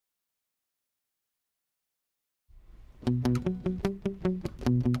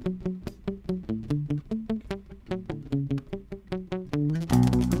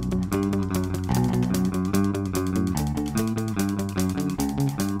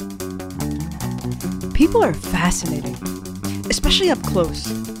People are fascinating, especially up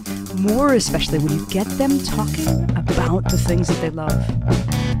close. More especially when you get them talking about the things that they love.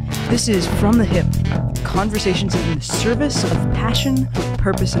 This is From the Hip, conversations in the service of passion,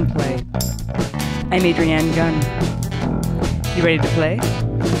 purpose, and play. I'm Adrienne Gunn. You ready to play?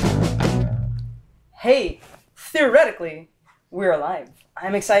 Hey, theoretically, we're alive.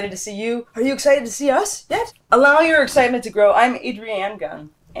 I'm excited to see you. Are you excited to see us yet? Allow your excitement to grow. I'm Adrienne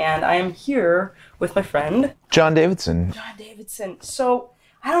Gunn, and I am here with my friend... John Davidson. John Davidson. So,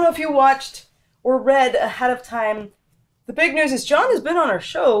 I don't know if you watched or read ahead of time. The big news is John has been on our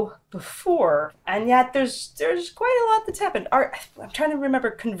show before, and yet there's quite a lot that's happened. I'm trying to remember.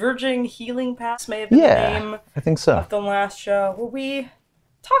 Converging Healing Paths may have been the name I think so. of the last show, where we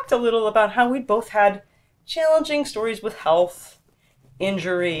talked a little about how we both had challenging stories with health,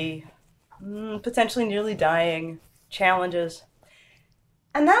 injury, potentially nearly dying, challenges.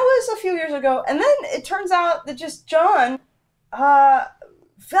 And that was a few years ago. And then it turns out that just John fell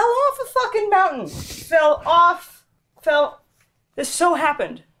off a fucking mountain. This so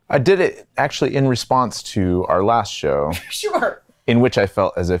happened. I did it actually in response to our last show. Sure. In which I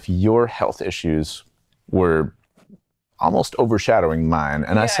felt as if your health issues were almost overshadowing mine.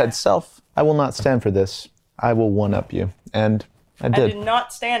 And I said, self, I will not stand for this. I will one-up you. And I did. And in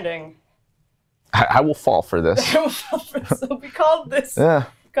not standing... I will fall for this. So we called this... Yeah.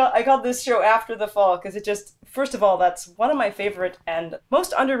 I called this show After the Fall because it just... First of all, that's one of my favorite and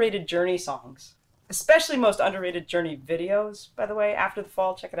most underrated Journey songs. Especially most underrated Journey videos, by the way. After the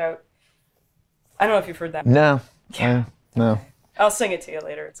Fall, check it out. I don't know if you've heard that. No. Yeah. No. I'll sing it to you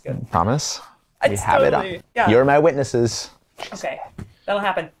later. It's good. Promise? We It's have totally, it on. yeah. You're my witnesses. Okay. That'll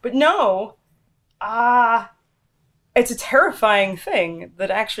happen. But no. It's a terrifying thing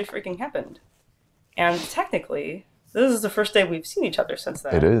that actually freaking happened. And technically, this is the first day we've seen each other since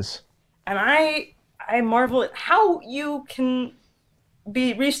then. It is. And I marvel at how you can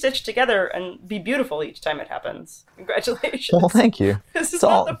be restitched together and be beautiful each time it happens. Congratulations. Well, thank you. This is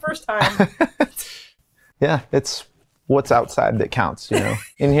not the first time. Yeah, it's what's outside that counts, you know.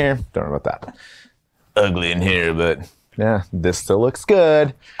 In here, don't know about that. Ugly in here, but yeah, this still looks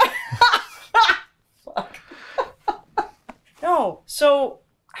good. Fuck. No, so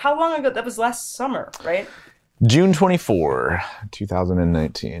how long ago? That was last summer, right? June 24,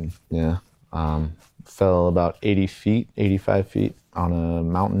 2019. Yeah. Fell about 80 feet, 85 feet on a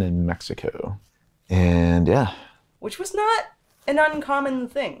mountain in Mexico. And yeah. Which was not an uncommon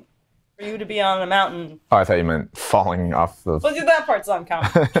thing for you to be on a mountain. Oh, I thought you meant falling off the... Well, that part's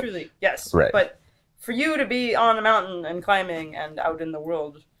uncommon, truly, yes. Right. But for you to be on a mountain and climbing and out in the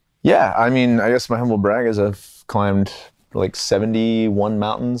world. Yeah, I mean, I guess my humble brag is I've climbed like 71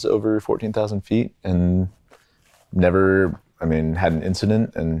 mountains over 14,000 feet and never, had an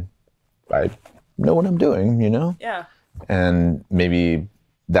incident, and I know what I'm doing, you know? Yeah. And maybe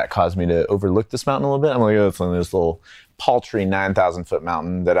that caused me to overlook this mountain a little bit. I'm like, oh, it's on this little paltry 9,000 foot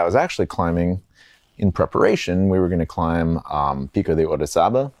mountain that I was actually climbing in preparation. We were going to climb Pico de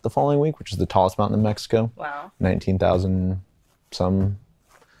Orizaba the following week, which is the tallest mountain in Mexico. Wow. 19,000 some.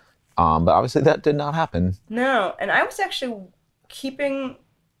 But obviously that did not happen. No, and I was actually keeping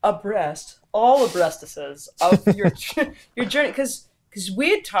abreast, all abreastises of your journey, because we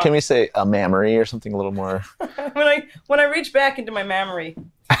had talked. Can we say a mammary or something a little more? when I reach back into my memory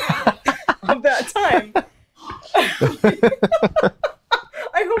of that time, I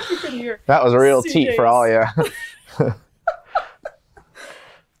hope you can hear. That was a real teat for all of you.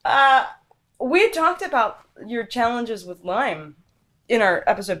 We had talked about your challenges with Lyme in our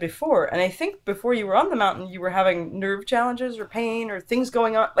episode before, and I think before you were on the mountain, you were having nerve challenges or pain or things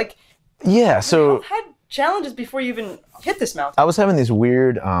going on. Like, yeah, so you had challenges before you even hit this mountain. I was having these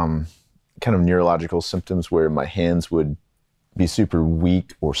weird kind of neurological symptoms where my hands would be super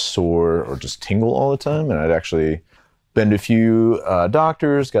weak or sore or just tingle all the time, and I'd actually been to a few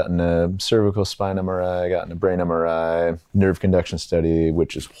doctors, gotten a cervical spine MRI, gotten a brain MRI, nerve conduction study,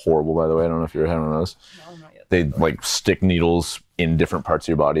 which is horrible, by the way. I don't know if you're having one of those. No, not yet. They like stick needles in different parts of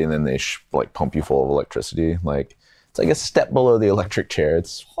your body, and then they pump you full of electricity. Like, it's like a step below the electric chair.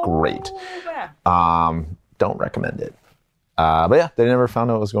 It's great. Don't recommend it. But yeah, they never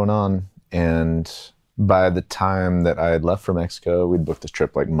found out what was going on. And by the time that I had left for Mexico, we'd booked this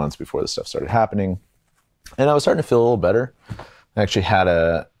trip like months before this stuff started happening. And I was starting to feel a little better. I actually had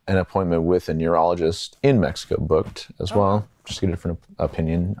an appointment with a neurologist in Mexico booked as well, just to get a different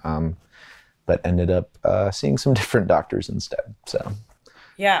opinion. But ended up seeing some different doctors instead. So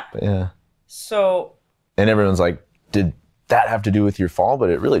yeah. But yeah. So. And everyone's like, did that have to do with your fall? But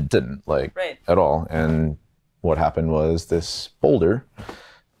it really didn't, at all. And what happened was this boulder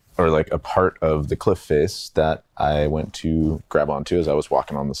or like a part of the cliff face that I went to grab onto as I was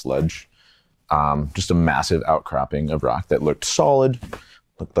walking on this ledge. Just a massive outcropping of rock that looked solid,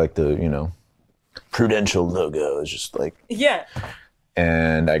 looked like the, Prudential logo. It was just like... Yeah.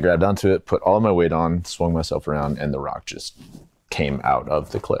 And I grabbed onto it, put all my weight on, swung myself around, and the rock just came out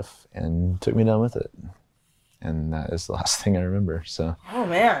of the cliff and took me down with it. And that is the last thing I remember, so... Oh,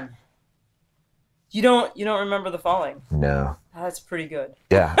 man. You don't remember the falling? No. That's pretty good.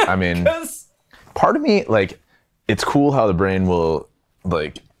 Yeah, I mean, part of me, like, it's cool how the brain will,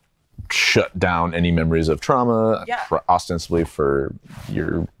 like, shut down any memories of trauma, ostensibly for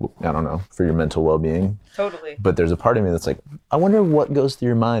your, for your mental well-being. Totally. But there's a part of me that's like, I wonder what goes through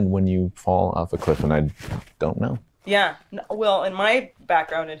your mind when you fall off a cliff, and I don't know. Yeah. Well, in my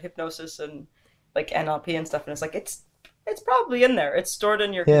background in hypnosis and, like, NLP and stuff, and it's like, it's probably in there. It's stored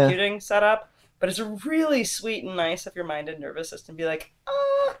in your computing setup. But it's really sweet and nice of your mind and nervous system to be like,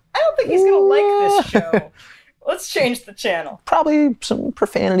 I don't think he's going to like this show. Let's change the channel. Probably some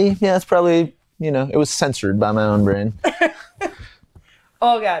profanity. Yeah, it's probably, it was censored by my own brain.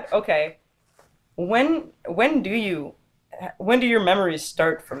 Oh, God. Okay. When do your memories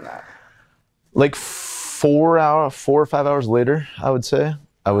start from that? Like 4 or 5 hours later, I would say.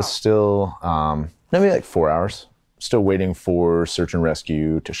 I was still, maybe like 4 hours, still waiting for search and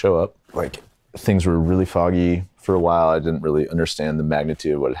rescue to show up. Like, things were really foggy for a while. I didn't really understand the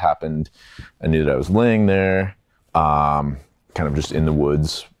magnitude of what had happened. I knew that I was laying there, kind of just in the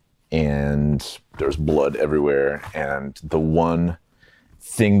woods, and there was blood everywhere. And the one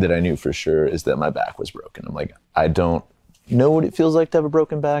thing that I knew for sure is that my back was broken. I'm like, I don't know what it feels like to have a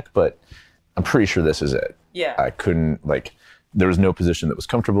broken back, but I'm pretty sure this is it. Yeah. I couldn't, like, there was no position that was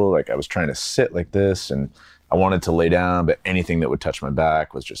comfortable. Like, I was trying to sit like this, and I wanted to lay down, but anything that would touch my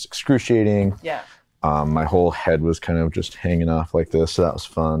back was just excruciating. Yeah. My whole head was kind of just hanging off like this, so that was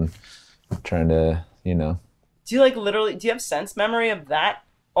fun. Trying to, Do you do you have sense memory of that?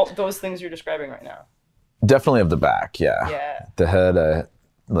 All those things you're describing right now? Definitely of the back, yeah. Yeah. The head,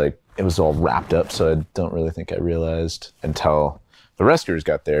 it was all wrapped up, so I don't really think I realized until the rescuers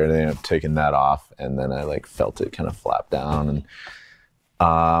got there, and they ended up taking that off, and then I felt it kind of flap down, and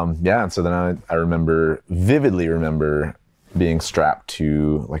and so then I vividly remember being strapped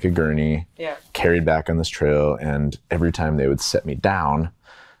to like a gurney, carried back on this trail, and every time they would set me down,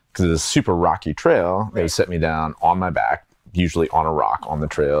 because it's a super rocky trail, they would set me down on my back, usually on a rock on the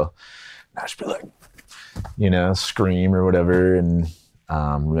trail, and I'd just be like, scream or whatever, and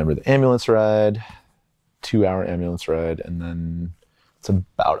remember the ambulance ride, 2-hour ambulance ride, and then it's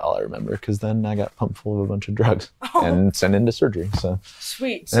about all I remember, because then I got pumped full of a bunch of drugs and sent into surgery. So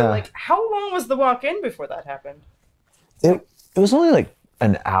sweet. So how long was the walk in before that happened? It was only like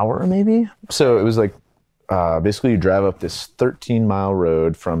an hour maybe. So it was like basically you drive up this 13-mile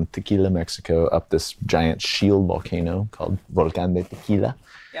road from Tequila, Mexico, up this giant shield volcano called Volcán de Tequila.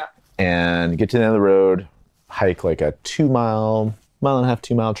 Yeah. And get to the end of the road, hike like a 2-mile,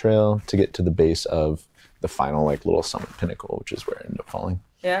 2-mile trail to get to the base of the final little summit pinnacle, which is where I ended up falling.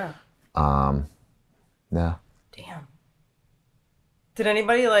 Yeah. Yeah. Damn. Did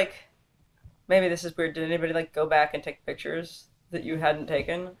anybody maybe this is weird, did anybody go back and take pictures that you hadn't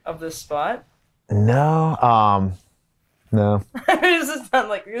taken of this spot? No. No. It's just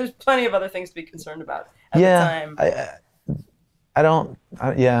not there's plenty of other things to be concerned about at the time. I don't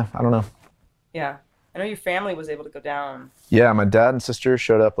know. Yeah. I know your family was able to go down. Yeah, my dad and sister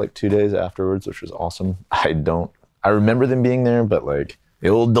showed up 2 days afterwards, which was awesome. I remember them being there, but the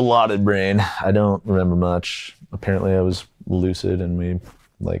old dilaudid brain, I don't remember much. Apparently I was lucid and we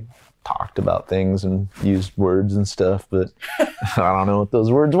talked about things and used words and stuff, but I don't know what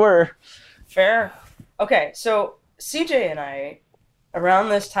those words were. Fair. Okay, so CJ and I, around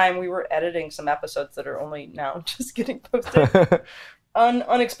this time, we were editing some episodes that are only now just getting posted.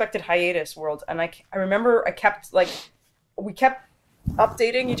 Unexpected hiatus world, and I remember we kept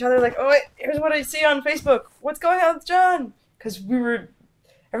updating each other oh, here's what I see on Facebook, what's going on with John, because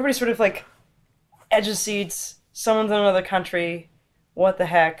everybody sort of edge of seats, someone's in another country, what the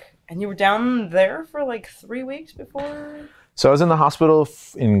heck, and you were down there for 3 weeks before. So I was in the hospital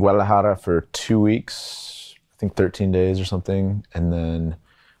in Guadalajara for 2 weeks, I think 13 days or something, and then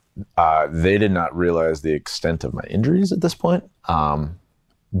they did not realize the extent of my injuries at this point.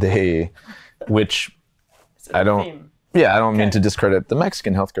 Which I don't mean to discredit the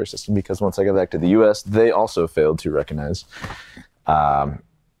Mexican healthcare system, because once I got back to the US, they also failed to recognize.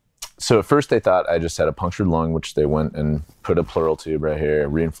 So at first they thought I just had a punctured lung, which they went and put a pleural tube right here,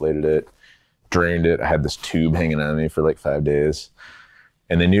 reinflated it, drained it. I had this tube hanging on me for 5 days.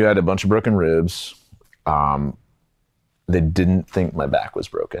 And they knew I had a bunch of broken ribs. they didn't think my back was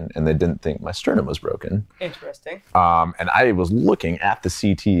broken, and they didn't think my sternum was broken. Interesting. And I was looking at the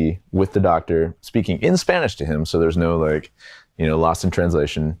CT with the doctor, speaking in Spanish to him, so there's no like, lost in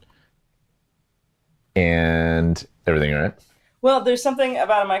translation. And everything all right? Well, there's something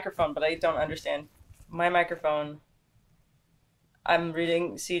about a microphone, but I don't understand. My microphone, I'm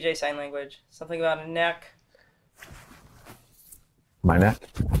reading CJ sign language. Something about a neck. My neck?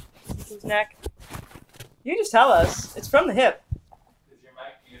 Whose neck? You just tell us. It's from the hip. Is your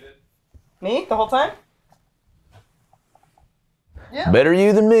mic muted? Me? The whole time? Yeah. Better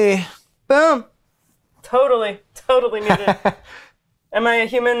you than me. Boom. Totally muted. Am I a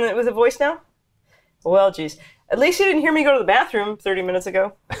human with a voice now? Well, geez. At least you didn't hear me go to the bathroom 30 minutes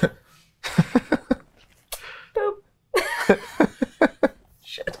ago. Boop.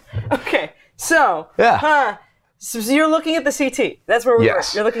 Shit. Okay. So. Yeah. So you're looking at the CT. That's where we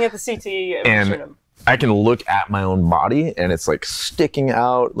Yes. were. You're looking at the CT of And sternum. I can look at my own body, and it's like sticking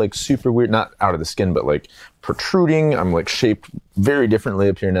out, like super weird, not out of the skin, but like protruding. I'm like shaped very differently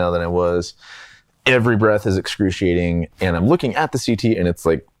up here now than I was. Every breath is excruciating, and I'm looking at the CT, and it's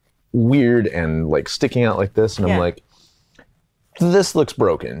like weird and like sticking out like this, and I'm like, this looks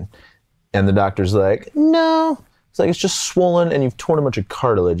broken. And the doctor's like, no. It's like, it's just swollen, and you've torn a bunch of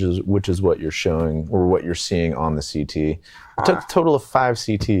cartilage, which is what you're showing, or what you're seeing on the CT. I took a total of 5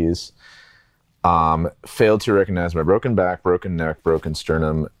 CTs. Failed to recognize my broken back, broken neck, broken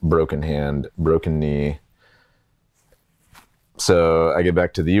sternum, broken hand, broken knee. So I get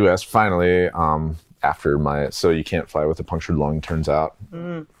back to the US finally, after so you can't fly with a punctured lung, turns out,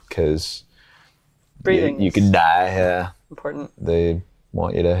 because Breathing. you can die. Yeah. Important. They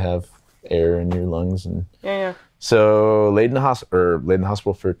want you to have air in your lungs, and Yeah. so laid in the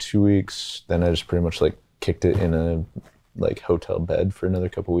hospital for 2 weeks. Then I just pretty much like kicked it in a like hotel bed for another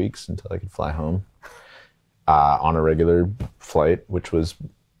couple weeks until I could fly home on a regular flight, which was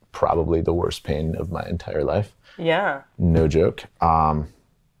probably the worst pain of my entire life. Yeah. No joke. I'm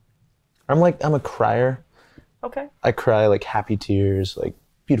a crier. Okay. I cry like happy tears, like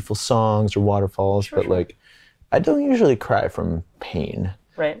beautiful songs or waterfalls, but like I don't usually cry from pain.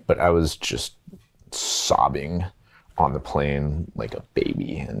 Right. But I was just sobbing on the plane like a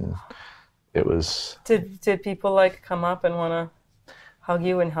baby, and it was. Did people like come up and want to hug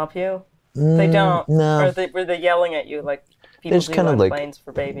you and help you? They don't. No. Or were they yelling at you like people just do kinda on like- planes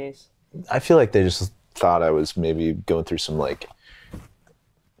for babies? I feel like they just thought I was maybe going through some like,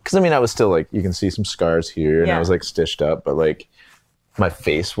 because I was still like, you can see some scars here, and Yeah. I was like stitched up, but like my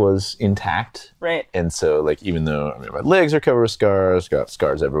face was intact. Right. And so like, even though my legs are covered with scars, got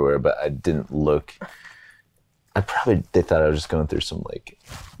scars everywhere, but I didn't look. They thought I was just going through some like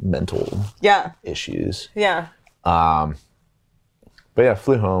mental Yeah. issues. Yeah. But yeah,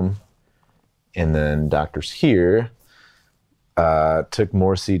 flew home, and then doctors here took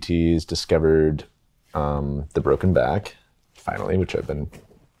more CTs, discovered the broken back, finally, which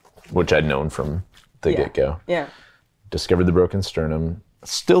I'd known from the get-go. Yeah. Discovered the broken sternum.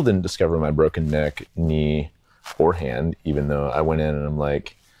 Still didn't discover my broken neck, knee, or hand, even though I went in and I'm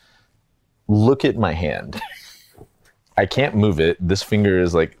like, look at my hand. I can't move it. This finger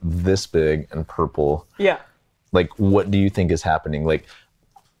is like this big and purple. Yeah. Like, what do you think is happening? Like,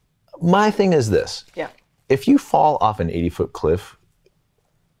 my thing is this. Yeah. If you fall off an 80-foot cliff,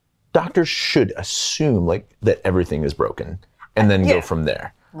 doctors should assume like that everything is broken and then go from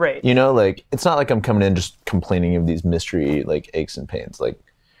there. Right. Like, it's not like I'm coming in just complaining of these mystery like aches and pains. Like,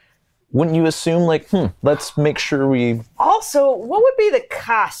 wouldn't you assume like, let's make sure we. Also, what would be the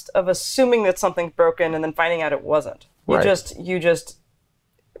cost of assuming that something's broken and then finding out it wasn't? Right. You just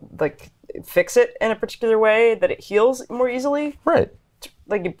like fix it in a particular way that it heals more easily? Right.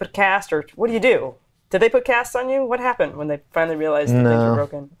 Like you put a cast, or what do you do? Did they put casts on you? What happened when they finally realized that things were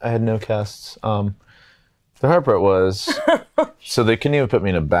broken? I had no casts. The hard part was, so they couldn't even put me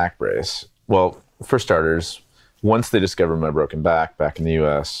in a back brace. Well, for starters, once they discovered my broken back in the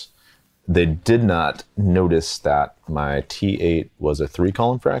US, they did not notice that my T8 was a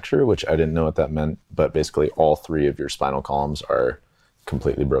 3-column fracture, which I didn't know what that meant, but basically all 3 of your spinal columns are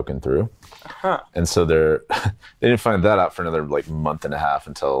completely broken through. And so they didn't find that out for another like month and a half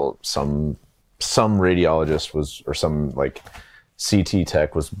until some radiologist or some like CT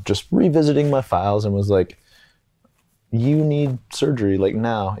tech was just revisiting my files and was like, you need surgery like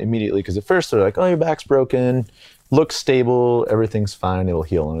now, immediately. Because at first they're like, oh, your back's broken, looks stable, everything's fine, it'll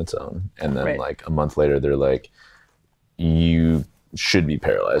heal on its own. And then like a month later, they're like, you should be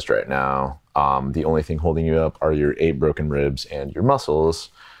paralyzed right now. The only thing holding you up are your 8 broken ribs and your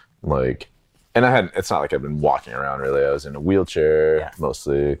muscles. Like, and it's not like I've been walking around really. I was in a wheelchair,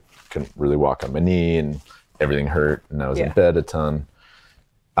 mostly couldn't really walk on my knee, and everything hurt, and I was in Yeah. bed a ton.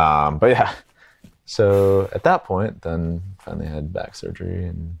 But yeah, so at that point, then finally had back surgery,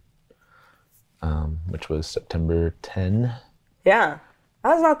 and which was September 10. Yeah.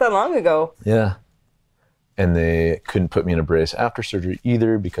 That was not that long ago. Yeah. And they couldn't put me in a brace after surgery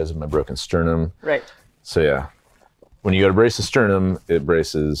either because of my broken sternum. Right. So yeah, when you go to brace the sternum, it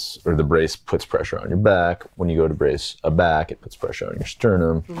braces, or the brace puts pressure on your back. When you go to brace a back, it puts pressure on your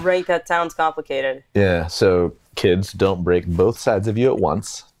sternum. Right. That sounds complicated. Yeah, so kids, don't break both sides of you at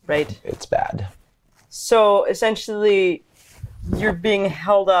once. Right. It's bad. So essentially, you're being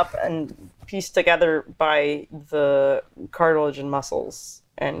held up and pieced together by the cartilage and muscles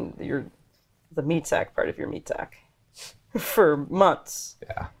and the meat sac part of your meat sac for months.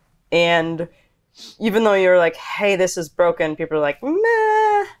 Yeah. And even though you're like, hey, this is broken, people are like,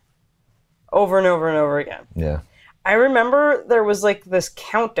 meh, over and over and over again. Yeah. I remember there was like this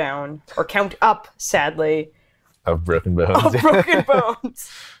countdown, or count up, sadly, Of broken bones. of broken bones.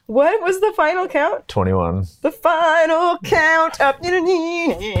 What was the final count? 21. The final count up.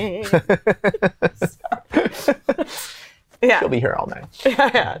 Yeah. He'll be here all night.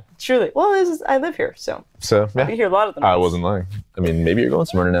 Yeah, truly. Well, I live here, so So, I yeah. hear a lot of them. I wasn't lying. I mean, maybe you're going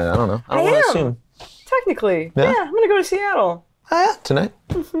somewhere tonight. I don't know. I don't I want to am. assume. Technically, Yeah. yeah, I'm gonna go to Seattle, Oh, yeah, tonight?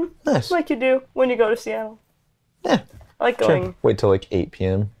 Nice. like you do when you go to Seattle. Yeah. I like Sure. going. Wait till like 8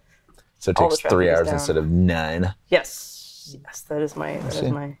 p.m. So it All the takes 3 traffic is hours down. instead of 9. Yes, that is my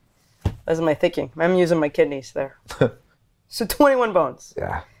thinking. I'm using my kidneys there. So 21 bones.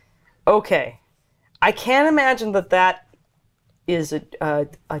 Yeah. Okay, I can't imagine that is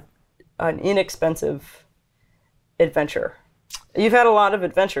an inexpensive adventure. You've had a lot of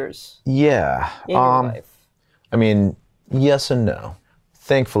adventures Yeah. in your life. I mean, yes and no.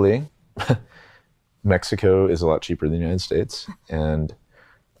 Thankfully, Mexico is a lot cheaper than the United States. And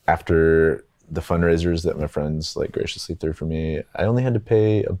after the fundraisers that my friends like graciously threw for me, I only had to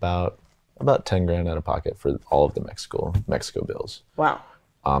pay about 10 grand out of pocket for all of the Mexico bills. Wow.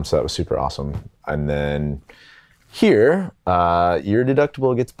 So that was super awesome. And then here, your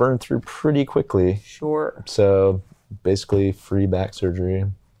deductible gets burned through pretty quickly. Sure. So basically free back surgery,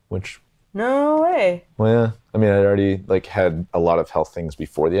 which, No way. well, yeah. I mean, I'd already like had a lot of health things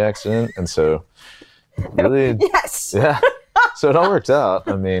before the accident. And so really, Yes. yeah. So it all worked out.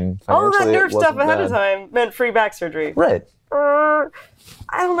 I mean, All of that financially, it nerve stuff wasn't ahead of bad. time meant free back surgery. Right. I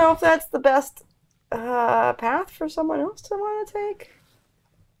don't know if that's the best path for someone else to want to take.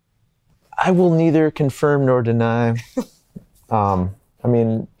 I will neither confirm nor deny. I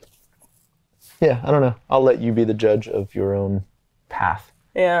mean, yeah, I don't know. I'll let you be the judge of your own path.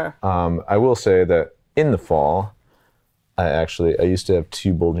 Yeah. I will say that in the fall, I used to have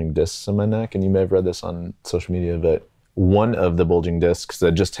 2 bulging discs on my neck, and you may have read this on social media, but one of the bulging discs,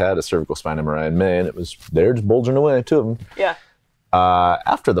 I just had a cervical spine MRI in May, and it was there just bulging away, 2 of them. Yeah.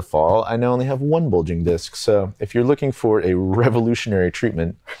 After the fall, I now only have 1 bulging disc. So if you're looking for a revolutionary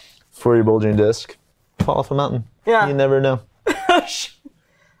treatment for your bulging disc, fall off a mountain. Yeah. You never know.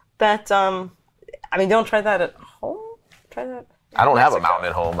 That I mean, don't try that at home. Try that. I don't have a mountain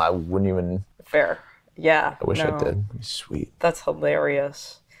at home. I wouldn't even. Fair. Yeah. I wish I no. did. It'd be sweet. That's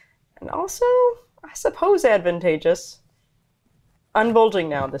hilarious. And also, I suppose advantageous. Unbulging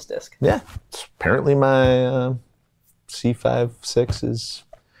now, this disc. Yeah. Apparently my C5-6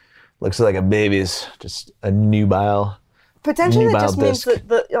 looks like a baby's, just a nubile. Potentially that Nubile just means disc.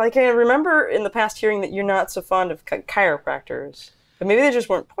 that like I remember in the past hearing that you're not so fond of chiropractors. But maybe they just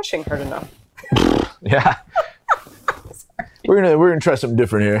weren't pushing hard enough. Yeah. We're gonna try something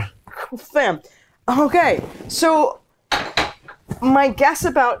different here. Sam. Okay, so my guess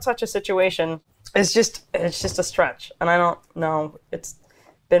about such a situation is it's just a stretch, and I don't know. It's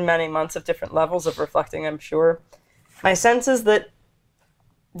been many months of different levels of reflecting, I'm sure. My sense is that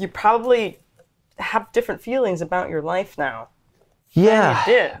you probably have different feelings about your life now. Yeah.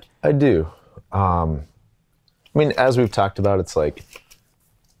 You did. I do. I mean, as we've talked about, it's like,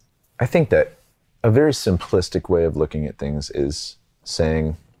 I think that a very simplistic way of looking at things is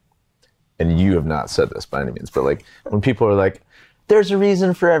saying, and you have not said this by any means, but like when people are like, there's a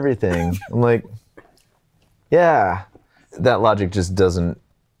reason for everything. I'm like, yeah, that logic just doesn't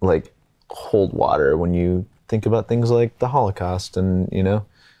like hold water when you think about things like the Holocaust and,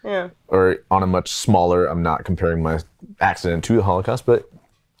 Yeah. or on a much smaller, I'm not comparing my accident to the Holocaust, but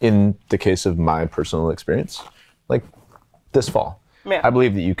in the case of my personal experience, like this fall, Yeah. I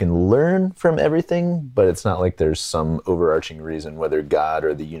believe that you can learn from everything, but it's not like there's some overarching reason, whether God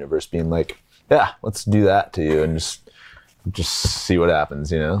or the universe being like, yeah, let's do that to you and just see what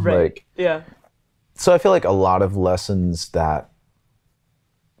happens, Right. Like, Yeah. so I feel like a lot of lessons that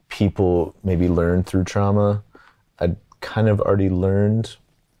people maybe learn through trauma, I'd kind of already learned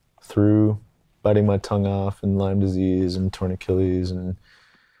through biting my tongue off and Lyme disease and torn Achilles and,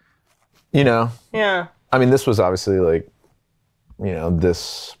 Yeah. I mean, this was obviously like,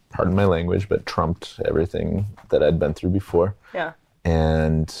 this, pardon my language, but trumped everything that I'd been through before. Yeah.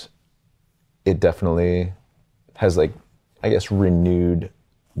 And it definitely has like, I guess, renewed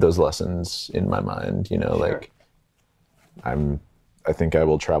those lessons in my mind, Sure. like I think I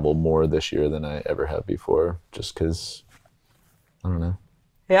will travel more this year than I ever have before, just because, I don't know.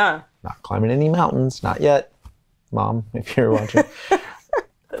 Yeah. Not climbing any mountains, not yet, Mom, if you're watching.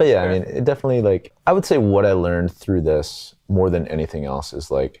 But yeah, I mean, it definitely, like, I would say what I learned through this more than anything else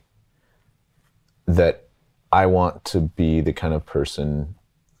is like that I want to be the kind of person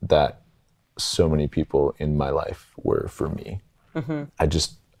that so many people in my life were for me. Mm-hmm.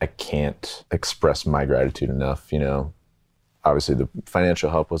 I can't express my gratitude enough, Obviously the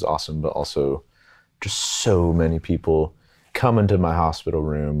financial help was awesome, but also just so many people come into my hospital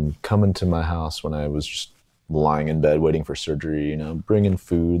room, come into my house when I was just lying in bed waiting for surgery, bringing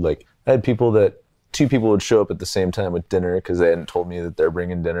food. Like I had two people would show up at the same time with dinner because they hadn't told me that they're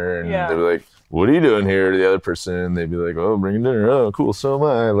bringing dinner. And they were like, what are you doing here, to the other person? And they'd be like, oh, bringing dinner. Oh, cool. So am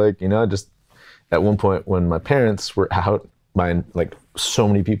I. Like, just at one point when my parents were out, so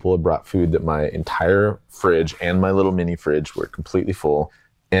many people had brought food that my entire fridge and my little mini fridge were completely full.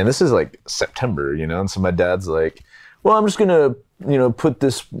 And this is like September, and so my dad's like, well, I'm just going to, put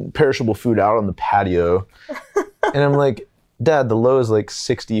this perishable food out on the patio. And I'm like, Dad, the low is like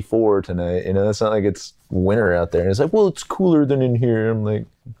 64 tonight. It's not like it's winter out there. And it's like, well, it's cooler than in here. I'm like,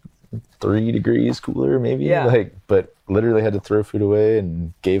 3 degrees cooler maybe. Yeah. But literally had to throw food away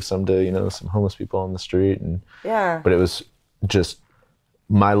and gave some to, some homeless people on the street. But it was just,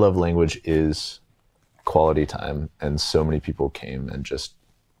 my love language is quality time. And so many people came and just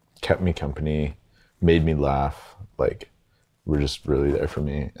kept me company, made me laugh, were just really there for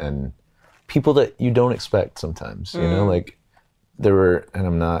me. And people that you don't expect sometimes, like there were, and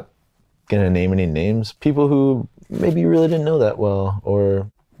I'm not gonna name any names, people who maybe you really didn't know that well,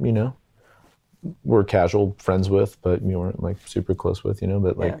 or, were casual friends with, but you weren't like super close with,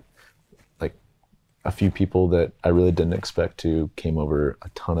 but like a few people that I really didn't expect to came over a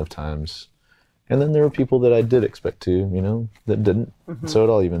ton of times. And then there were people that I did expect to, that didn't. Mm-hmm. So it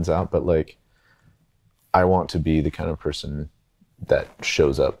all evens out. But like, I want to be the kind of person that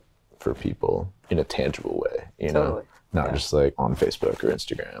shows up for people in a tangible way, Totally. Not just like on Facebook or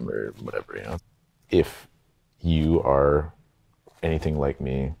Instagram or whatever, If you are anything like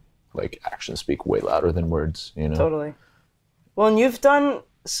me, like actions speak way louder than words, Totally. Well, and you've done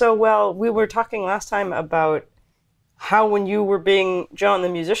so well. We were talking last time about how when you were being John the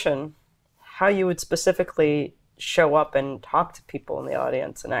musician, how you would specifically show up and talk to people in the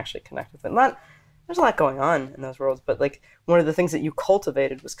audience and actually connect with them. There's a lot going on in those worlds, but like one of the things that you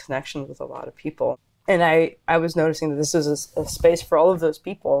cultivated was connection with a lot of people. And I was noticing that this is a space for all of those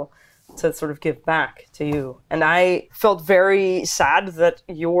people to sort of give back to you. And I felt very sad that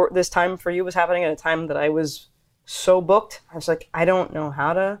this time for you was happening at a time that I was so booked. I was like, I don't know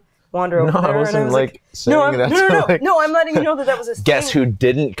how to wander over there. I wasn't and I was like saying that. No, I'm letting you know that was a Guess thing. who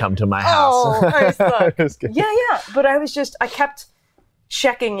didn't come to my house? Oh, I was like, yeah. But I kept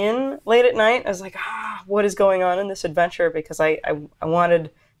checking in late at night. I was like, what is going on in this adventure? Because I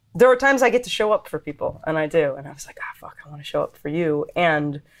wanted, there are times I get to show up for people, and I do. And I was like, fuck, I want to show up for you.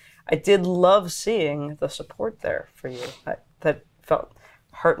 And I did love seeing the support there for you. That felt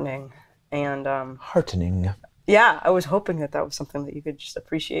heartening. And heartening. Yeah, I was hoping that was something that you could just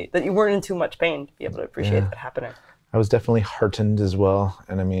appreciate, that you weren't in too much pain to be able to appreciate that happening. I was definitely heartened as well.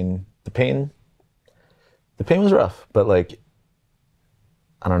 And I mean, the pain was rough, but like,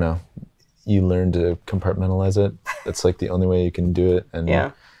 I don't know, you learn to compartmentalize it. That's like the only way you can do it. And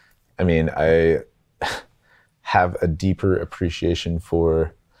yeah. I mean, I have a deeper appreciation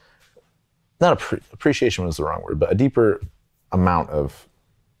for, appreciation was the wrong word, but a deeper amount of,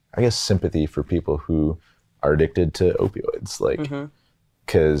 I guess, sympathy for people who are addicted to opioids. Like,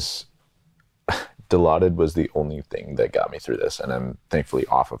 because Dilaudid was the only thing that got me through this. And I'm thankfully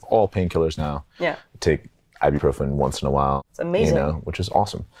off of all painkillers now. Yeah. I take ibuprofen once in a while. It's amazing. Which is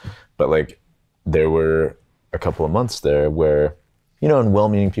awesome. But like, there were a couple of months there where, and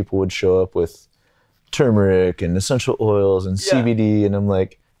well-meaning people would show up with turmeric and essential oils and CBD. And I'm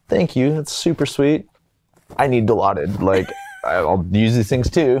like, thank you. That's super sweet. I need Dilaudid. Like, I'll use these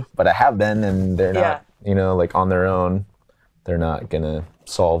things too, but I have been, and they're not, like on their own, they're not gonna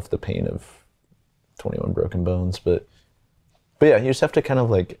solve the pain of 21 broken bones. But yeah, you just have to kind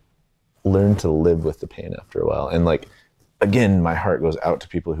of like learn to live with the pain after a while. And like, again, my heart goes out to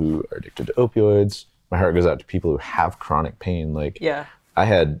people who are addicted to opioids. My heart goes out to people who have chronic pain. Like, Yeah. I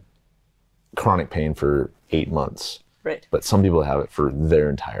had chronic pain for 8 months. Right. But some people have it for their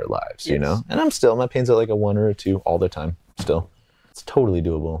entire lives, you Yes. know? And my pain's at like a 1 or a 2 all the time still. It's totally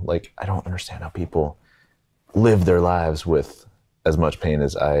doable. Like, I don't understand how people live their lives with as much pain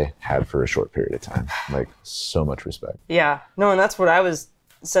as I had for a short period of time. Like, so much respect. Yeah. No, and that's what I was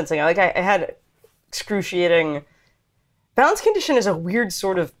sensing. Like, I had excruciating... Balance condition is a weird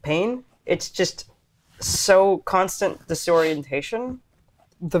sort of pain. It's just so constant disorientation.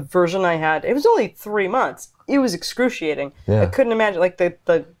 The version I had, it was only 3 months. It was excruciating. Yeah. I couldn't imagine, like,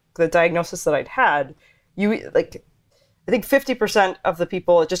 the diagnosis that I'd had. I think 50% of the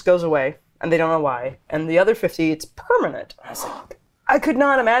people, it just goes away, and they don't know why. And the other 50, it's permanent. I was like, I could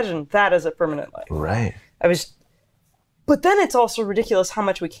not imagine that as a permanent life. Right. But then it's also ridiculous how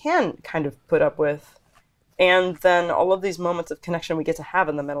much we can kind of put up with. And then all of these moments of connection we get to have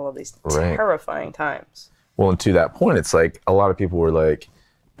in the middle of these Right. terrifying times. Well, and to that point, it's like a lot of people were like,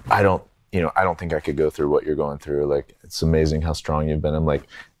 I don't think I could go through what you're going through. Like, it's amazing how strong you've been. I'm like,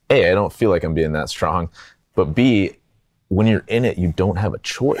 A, I don't feel like I'm being that strong. But B, when you're in it, you don't have a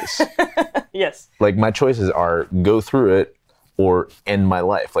choice. Yes. Like, my choices are go through it or end my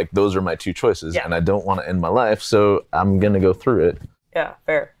life. Like, those are my 2 choices. Yeah. And I don't want to end my life, so I'm going to go through it. Yeah,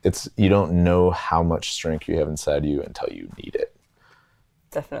 fair. You don't know how much strength you have inside you until you need it.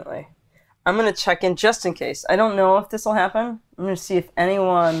 Definitely. I'm going to check in just in case. I don't know if this will happen. I'm going to see if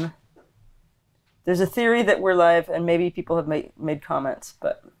anyone... There's a theory that we're live, and maybe people have made comments,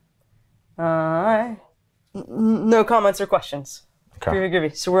 but... no comments or questions. Okay.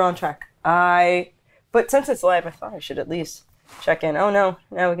 Groovy. So we're on track. But since it's live, I thought I should at least check in. Oh no,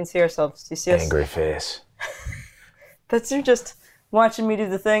 now we can see ourselves. Do you see us? Angry face. That's you just watching me do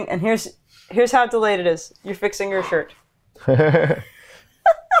the thing, and here's how delayed it is. You're fixing your shirt.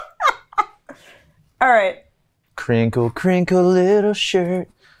 All right. Crinkle, crinkle, little shirt.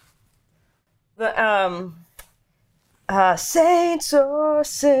 The saints or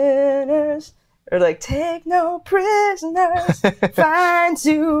sinners, or like take no prisoners, finds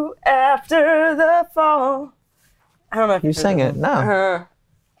you after the fall. I don't know if You sang it. No.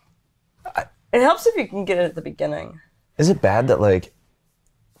 It helps if you can get it at the beginning. Is it bad that, like,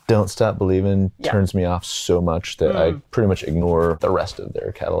 Don't Stop Believing Yeah. turns me off so much that I pretty much ignore the rest of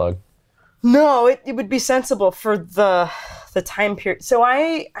their catalog? No, it would be sensible for the time period. So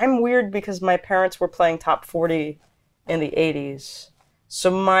I'm weird because my parents were playing top 40 in the 80s. So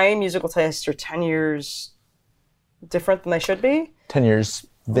my musical tastes are 10 years different than they should be. 10 years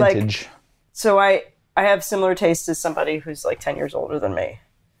vintage. So I have similar tastes as somebody who's like 10 years older than me.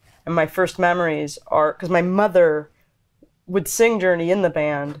 And my first memories are, because my mother would sing Journey in the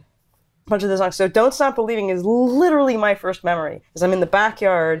band, a bunch of the songs. So Don't Stop Believing is literally my first memory. As I'm in the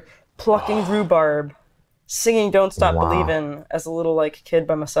backyard plucking rhubarb, singing Don't Stop Wow. Believing as a little like kid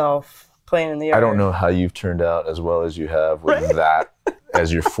by myself, playing in the yard. I don't know how you've turned out as well as you have with that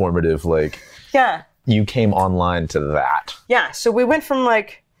as your formative, like, Yeah. you came online to that. Yeah, so we went from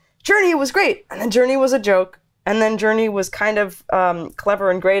like, Journey was great, and then Journey was a joke, and then Journey was kind of clever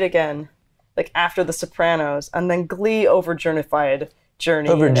and great again, like after The Sopranos, and then Glee over-journified Journey.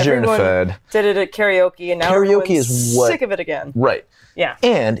 and everyone Over-journified. did it at karaoke, and now Karaoke everyone's is what- sick of it again. Right. Yeah.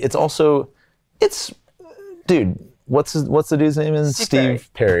 And it's also, dude, what's the dude's name? Is Steve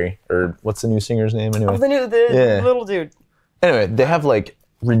Perry. Or what's the new singer's name anyway? Oh, the Yeah. little dude. Anyway, they have like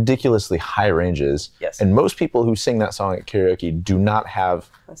ridiculously high ranges. Yes. And most people who sing that song at karaoke do not have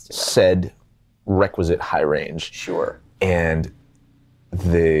That's too bad. said requisite high range. Sure. And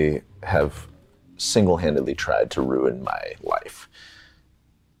they have single-handedly tried to ruin my life.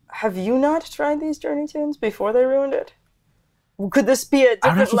 Have you not tried these Journey tunes before they ruined it? Could this be a I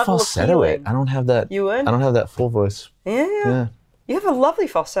don't have different to level of falsetto it. healing? I don't have that. You would? I don't have that full voice. Yeah. Yeah. You have a lovely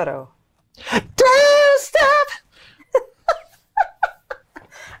falsetto. Don't stop.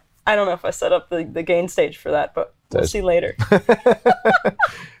 I don't know if I set up the gain stage for that, but we'll Does- see later.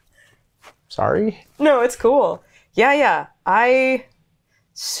 Sorry. No, it's cool. Yeah.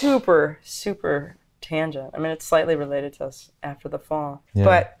 Super tangent. I mean, it's slightly related to us after the fall. Yeah.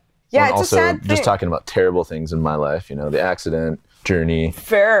 But yeah, And it's also a sad thing. just talking about terrible things in my life, the accident, Journey,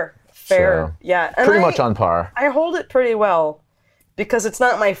 Fair. So, Yeah. And pretty much on par. I hold it pretty well because it's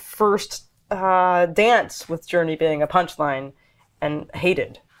not my first dance with Journey being a punchline and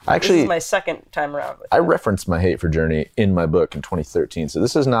hated. This Actually, is my second time around with it. I referenced my hate for Journey in my book in 2013, so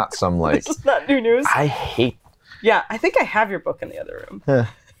this is not some like, This is not new news. I hate, Yeah, I think I have your book in the other room.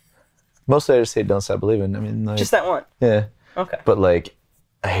 mostly I just hate Don't Stop Believing. I mean, like, Just that one. yeah. Okay. But like,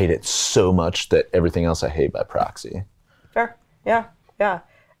 I hate it so much that everything else I hate by proxy. Fair. Yeah. Yeah.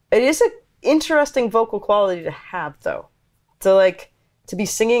 It is an interesting vocal quality to have, though. To be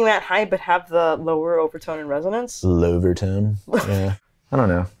singing that high but have the lower overtone and resonance. Lovertone. Yeah. I don't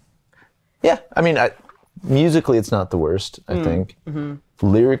know. Yeah. I mean, musically, it's not the worst, I think. Mm-hmm.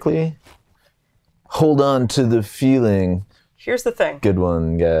 Lyrically, hold on to the feeling. Here's the thing. Good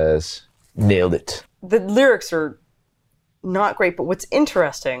one, guys. Nailed it. The lyrics are not great, but what's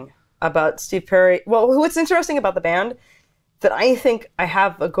interesting about Steve Perry, what's interesting about the band, that I think I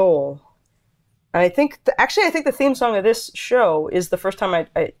have a goal. And I think, I think the theme song of this show is the first time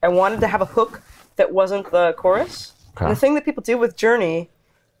I wanted to have a hook that wasn't the chorus. Okay. And the thing that people do with Journey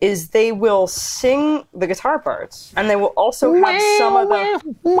is they will sing the guitar parts, and they will also have some of the...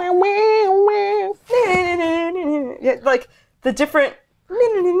 yeah, like, the different...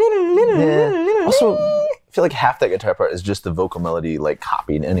 Yeah. Also, I feel like half that guitar part is just the vocal melody, like,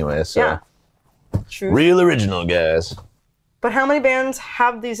 copied anyway, so... Yeah. True. Real original, guys. But how many bands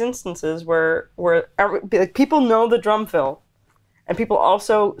have these instances where like, people know the drum fill, and people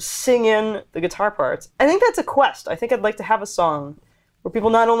also sing in the guitar parts? I think that's a quest. I think I'd like to have a song where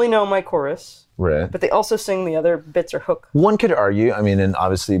people not only know my chorus, right, but they also sing the other bits or hook. One could argue, I mean, and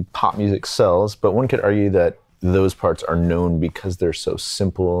obviously pop music sells, but one could argue that those parts are known because they're so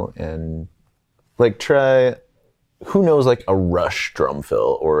simple and, like, try, who knows, like, a Rush drum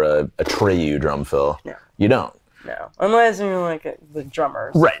fill or a Treyu drum fill? No. You don't. No, unless you're like the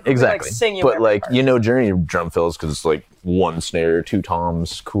drummers. Right, exactly. Like, sing you but, like, part. you know Journey drum fills because it's, like, one snare, two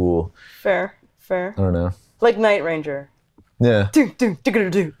toms, cool. Fair. I don't know. Like Night Ranger. Yeah.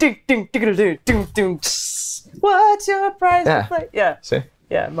 What's your price to play? Yeah. See?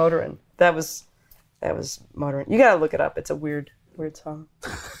 Yeah, Motorin. That was Motorin. You gotta look it up. It's a weird song.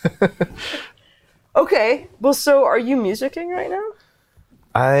 Okay. Well, so are you musicking right now?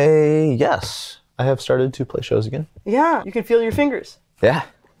 Yes. I have started to play shows again. Yeah. You can feel your fingers. Yeah.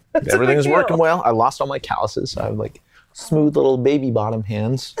 That's Everything's working well. I lost all my calluses, so I have, like, smooth little baby bottom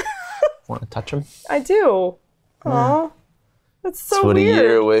hands. Want to touch them? I do. Aw. That's so That's what weird. a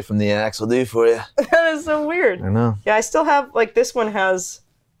year away from the axe will do for you. That is so weird. I know. Yeah, I still have, like, this one has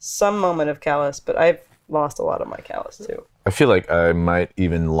some moment of callus, but I've lost a lot of my callus too. I feel like I might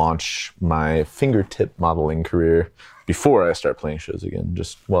even launch my fingertip modeling career before I start playing shows again,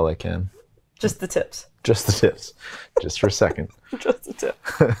 just while I can. Just the tips. Just the tips. Just for a second. Just the tip.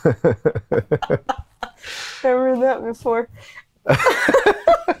 Never heard that before.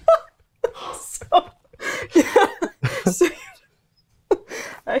 So,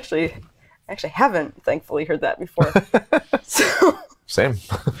 I actually haven't, thankfully, heard that before. So, Same.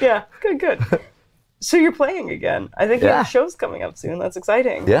 yeah, good. So you're playing again. I think you Yeah. have shows coming up soon. That's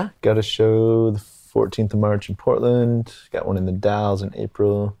exciting. Yeah, got a show the 14th of March in Portland. Got one in the Dalles in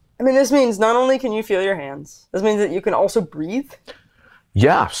April. I mean, this means not only can you feel your hands, this means that you can also breathe.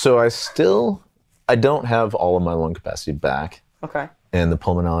 Yeah, so I don't have all of my lung capacity back. Okay. And the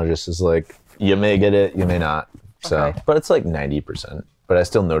pulmonologist is like, you may get it, you may not. So, Okay. But it's like 90%. But I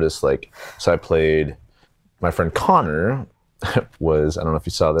still noticed, like, so I played, my friend Connor was, I don't know if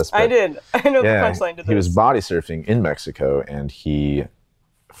you saw this, but I did. I know yeah, the punchline to this. he was body surfing in Mexico, and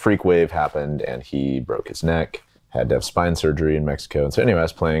freak wave happened, and he broke his neck, had to have spine surgery in Mexico. And so anyway, I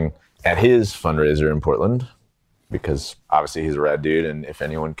was playing at his fundraiser in Portland, because obviously he's a rad dude, and if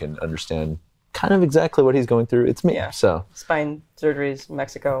anyone can understand kind of exactly what he's going through, it's me. Yeah. So Spine surgeries,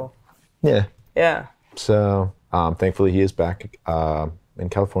 Mexico. yeah. Yeah. So thankfully he is back in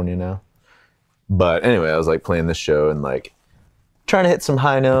California now. But anyway, I was like playing this show and like trying to hit some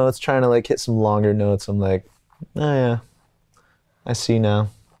high notes, trying to like hit some longer notes. I'm like, oh yeah, I see now.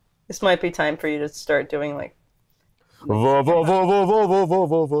 This might be time for you to start doing like Or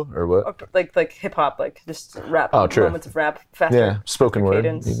what? like hip hop, like just rap Oh, true. moments of rap, faster. Yeah, spoken word.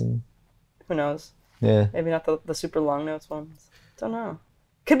 cadence. Even. Who knows? Yeah. Maybe not the super long notes ones. Don't know.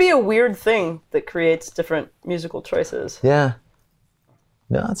 Could be a weird thing that creates different musical choices. Yeah.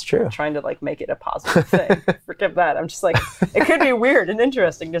 No, that's true. Trying to like make it a positive thing. Forget that. I'm just like, it could be weird and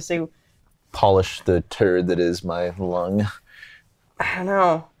interesting to see. Polish the turd that is my lung. I don't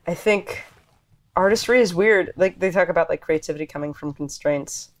know. I think artistry is weird. Like they talk about like creativity coming from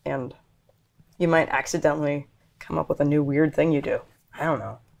constraints, and you might accidentally come up with a new weird thing you do. I don't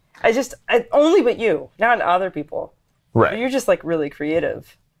know. Only but you, not other people. Right. You're just like really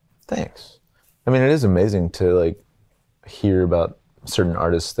creative. Thanks. I mean, it is amazing to like hear about certain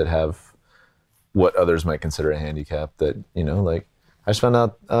artists that have what others might consider a handicap that, you know, like I just found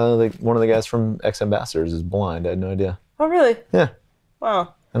out like one of the guys from X Ambassadors is blind. I had no idea. Oh, really? Yeah.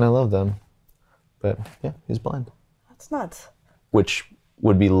 Wow. And I love them. But yeah, he's blind. That's nuts. Which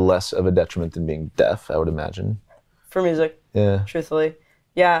would be less of a detriment than being deaf, I would imagine. for music, Yeah. truthfully.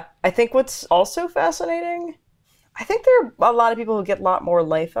 Yeah, I think what's also fascinating, I think there are a lot of people who get a lot more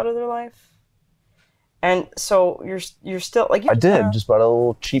life out of their life. And so you're still like I did. Just bought a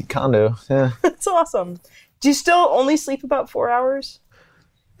little cheap condo. Yeah. It's awesome. Do you still only sleep about 4 hours?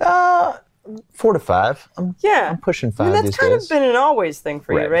 4 to 5. I'm pushing 5 that's these kind days. of been an always thing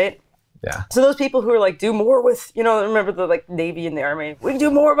for you, right? Yeah. So those people who are like, do more with, remember the like Navy and the Army, we can do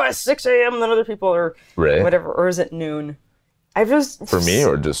more by 6 a.m. than other people, or whatever, or is it noon? For me,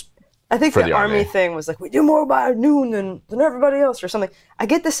 or just I think for the Army thing was like, we do more by noon than everybody else or something. I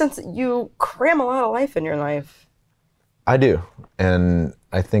get the sense that you cram a lot of life in your life. I do. And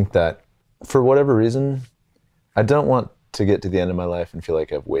I think that for whatever reason, I don't want to get to the end of my life and feel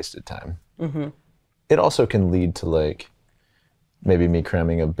like I've wasted time. Mm-hmm. It also can lead to like maybe me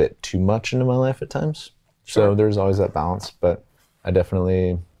cramming a bit too much into my life at times. Sure. So there's always that balance. But I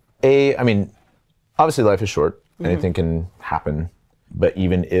definitely, obviously life is short. Mm-hmm. Anything can happen. But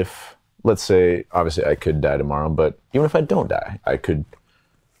even if, let's say, obviously I could die tomorrow, but even if I don't die, I could,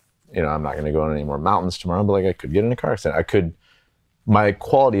 I'm not going to go on any more mountains tomorrow, but like I could get in a car accident. My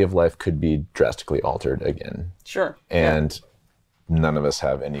quality of life could be drastically altered again. Sure. And none of us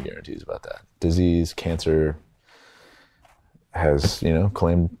have any guarantees about that. Disease, cancer has,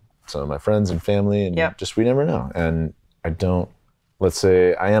 claimed some of my friends and family, and just we never know. And let's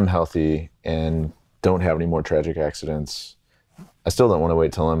say I am healthy and don't have any more tragic accidents. I still don't want to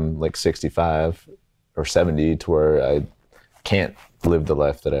wait till I'm like 65 or 70 to where I can't live the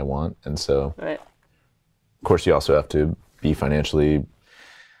life that I want. And so, of course, you also have to be financially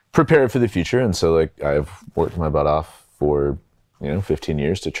prepared for the future. And so like I've worked my butt off for, 15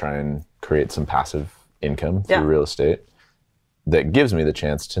 years to try and create some passive income through real estate that gives me the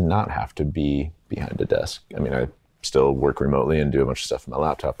chance to not have to be behind a desk. I mean, I still work remotely and do a bunch of stuff on my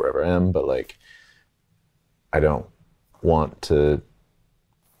laptop wherever I am, but like I don't want to,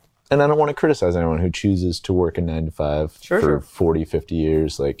 and I don't want to criticize anyone who chooses to work a 9 to 5 for 40, 50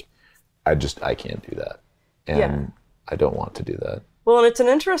 years. Like I can't do that. And I don't want to do that. Well, and it's an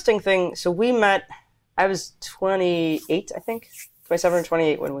interesting thing. So we met, I was 28, I think, 27 or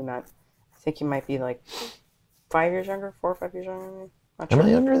 28 when we met. I think you might be like 5 years younger, 4 or 5 years younger than me. Am I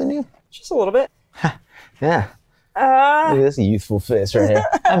younger than you? Just a little bit. Yeah. Look at this youthful face right here.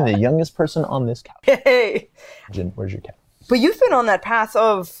 I'm the youngest person on this couch. Hey. Jen, where's your cat? But you've been on that path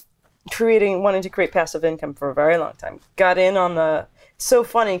of wanting to create passive income for a very long time. Got in on it's so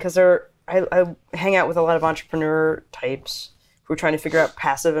funny because I hang out with a lot of entrepreneur types who are trying to figure out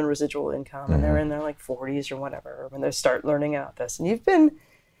passive and residual income, and they're in their like 40s or whatever when they start learning about this. And you've been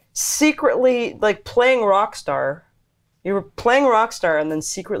secretly like playing rock star. You were playing rock star and then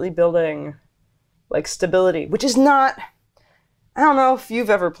secretly building like stability, which is not, I don't know if you've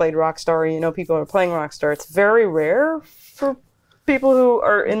ever played rock star, people are playing rock star. It's very rare for people who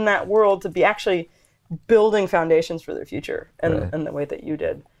are in that world to be actually building foundations for their future and the way that you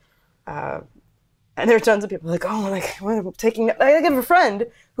did. And there are tons of people like, I'm taking, I have a friend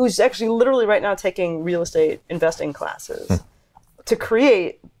who's actually literally right now taking real estate investing classes to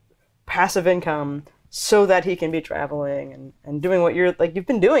create passive income so that he can be traveling and doing what you've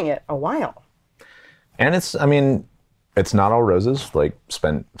been doing it a while. And it's not all roses. Like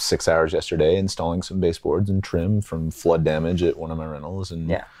spent 6 hours yesterday installing some baseboards and trim from flood damage at one of my rentals. And,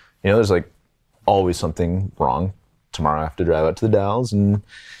 there's like always something wrong. Tomorrow I have to drive out to the Dalles and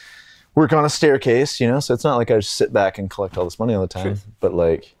work on a staircase, so it's not like I just sit back and collect all this money all the time. Truth. But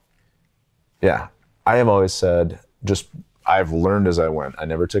like, I have always said, I've learned as I went. I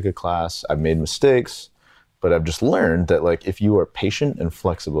never took a class. I've made mistakes, but I've just learned that like, if you are patient and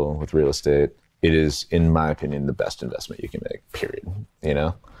flexible with real estate, it is, in my opinion, the best investment you can make, period.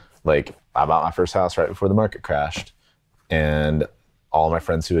 Like I bought my first house right before the market crashed, and all my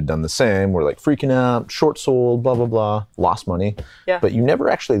friends who had done the same were like freaking out, short sold, blah, blah, blah, lost money. Yeah. But you never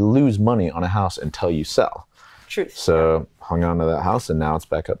actually lose money on a house until you sell. Truth. So hung on to that house, and now it's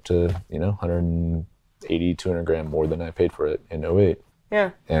back up to, 180, 200 grand more than I paid for it in 08.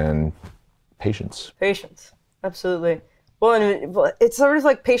 Yeah. And patience. Patience. Absolutely. Well, and it's sort of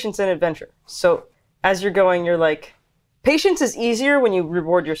like patience and adventure. So as you're going, you're like, patience is easier when you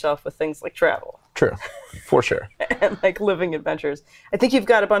reward yourself with things like travel. True, for sure. And like living adventures. I think you've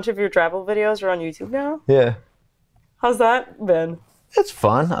got a bunch of your travel videos are on YouTube now. Yeah. How's that been? It's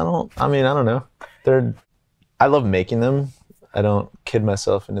fun. I don't know. I love making them. I don't kid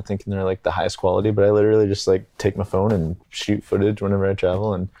myself into thinking they're like the highest quality, but I literally just like take my phone and shoot footage whenever I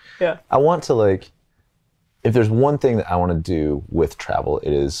travel. And I want to like, if there's one thing that I want to do with travel,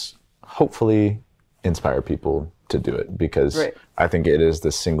 it is hopefully inspire people to do it, because I think it is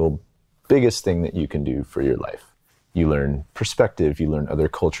the single biggest thing that you can do for your life you learn perspective, you learn other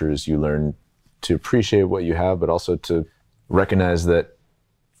cultures, you learn to appreciate what you have, but also to recognize that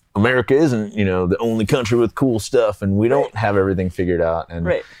America isn't, the only country with cool stuff, and we don't have everything figured out.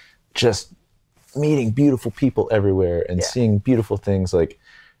 And just meeting beautiful people everywhere and seeing beautiful things. Like,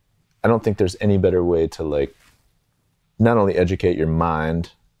 I don't think there's any better way to like not only educate your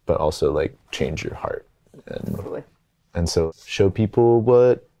mind, but also like change your heart. And so show people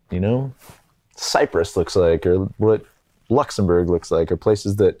what, Cyprus looks like, or what Luxembourg looks like, or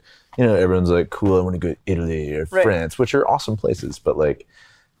places that, everyone's like, cool, I want to go to Italy or France, which are awesome places, but like,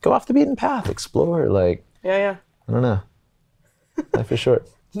 go off the beaten path, explore, like, I don't know. Life is short.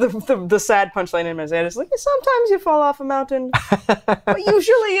 The sad punchline in my head is like, sometimes you fall off a mountain, but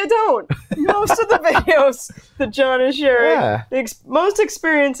usually you don't. Most of the videos that John is sharing, most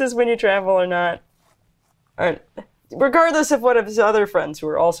experiences when you travel are regardless of what of his other friends who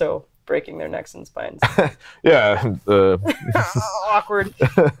are also breaking their necks and spines. Awkward.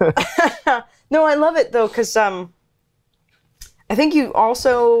 No, I love it though, because I think you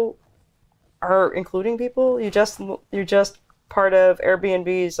also are including people. You're just part of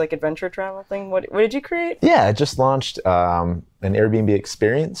Airbnb's like adventure travel thing. What did you create? Yeah, I just launched an Airbnb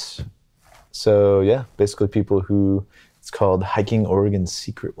experience. So basically people it's called Hiking Oregon's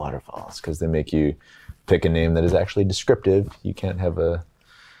Secret Waterfalls, because they make you pick a name that is actually descriptive. You can't have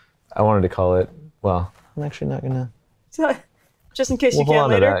I wanted to call it, well, I'm actually not gonna. Just in case you can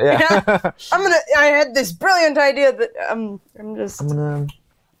later. I had this brilliant idea that I'm gonna.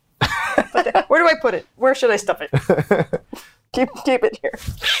 Where do I put it? Where should I stuff it? keep it here.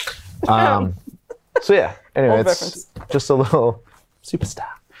 Anyway, it's just a little superstar.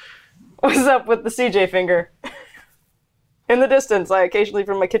 What's up with the CJ finger? In the distance, I occasionally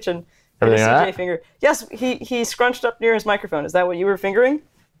from my kitchen. Everything CJ finger. Yes, he scrunched up near his microphone. Is that what you were fingering?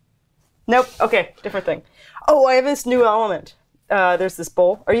 Nope. Okay, different thing. Oh, I have this new element. There's this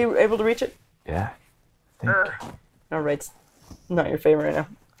bowl. Are you able to reach it? Yeah. All right. It's not your favorite right now.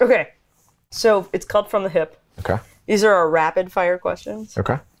 Okay. So it's called From the Hip. Okay. These are our rapid fire questions.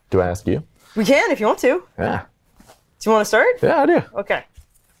 Okay. Do I ask you? We can if you want to. Yeah. Do you want to start? Yeah, I do. Okay.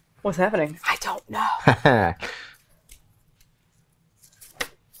 What's happening? I don't know.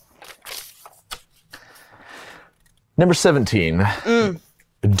 Number 17.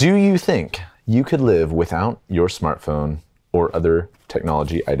 Do you think you could live without your smartphone or other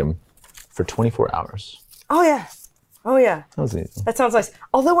technology item for 24 hours? Oh, yeah. That was easy. That sounds nice.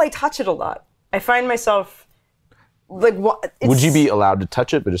 Although I touch it a lot. I find myself, like, what? Would you be allowed to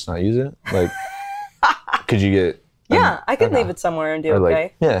touch it but just not use it? Like, could you get... Yeah, I could leave it somewhere and do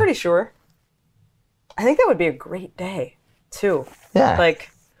okay. Yeah. I'm pretty sure. I think that would be a great day, too. Yeah.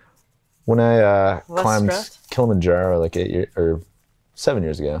 Like... When I climbed stressed? Kilimanjaro like 7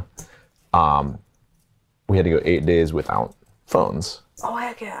 years ago, we had to go 8 days without phones. Oh,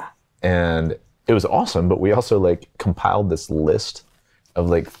 heck yeah. And it was awesome, but we also like compiled this list of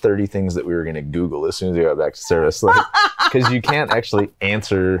like 30 things that we were going to Google as soon as we got back to service. Like, because you can't actually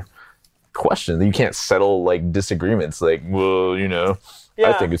answer questions. You can't settle like disagreements. Like, well,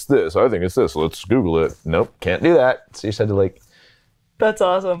 I think it's this. Let's Google it. Nope, can't do that. So you just had to like... That's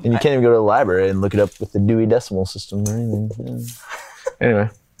awesome. And you can't even go to the library and look it up with the Dewey Decimal System or anything. Yeah. Anyway.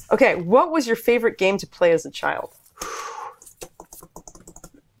 Okay, what was your favorite game to play as a child?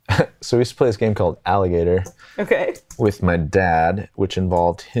 So we used to play this game called Alligator. Okay. With my dad, which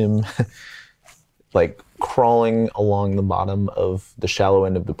involved him like crawling along the bottom of the shallow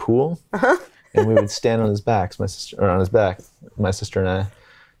end of the pool. Uh-huh. And we would stand on his back, my sister and I,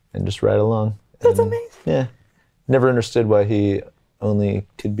 and just ride along. That's amazing. Yeah. Never understood why he only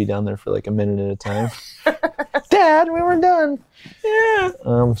could be down there for like a minute at a time. Dad, we were done. Yeah.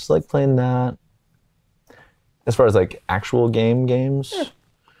 Just like playing that. As far as like actual games,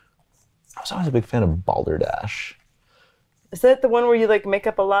 I was always a big fan of Balderdash. Is that the one where you like make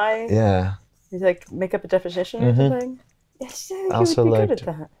up a lie? Yeah. You like make up a definition or something? Yes, I also would be liked good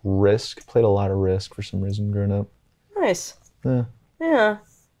at that. Risk. Played a lot of Risk for some reason growing up. Nice. Yeah. Yeah.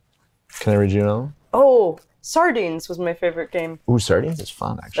 Can I read you another? Oh, Sardines was my favorite game. Ooh, Sardines is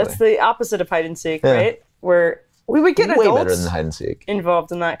fun, actually. That's the opposite of hide and seek, right? Where we would get way adults better than hide and seek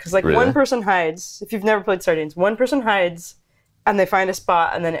involved in that. Because like Really? one person hides. If you've never played Sardines, one person hides and they find a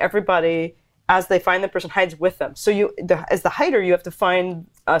spot, and then everybody, as they find the person, hides with them. So as the hider, you have to find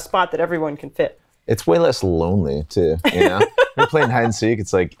a spot that everyone can fit. It's way less lonely, too, You're playing hide and seek,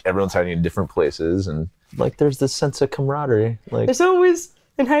 it's like everyone's hiding in different places, and like there's this sense of camaraderie. Like There's always...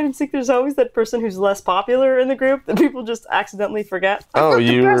 In hide and seek, there's always that person who's less popular in the group that people just accidentally forget. Oh,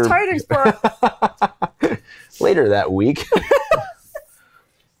 the best hiding spot. Later that week.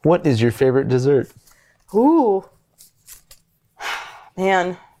 What is your favorite dessert? Ooh,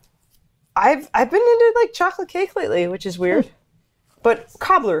 Man, I've been into like chocolate cake lately, which is weird. But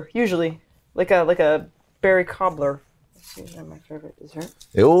cobbler usually, like a berry cobbler. That's usually my favorite dessert.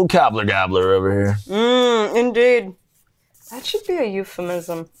 The old cobbler gobbler over here. Indeed. That should be a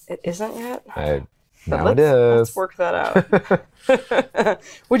euphemism. It isn't yet. Now it is. Let's work that out.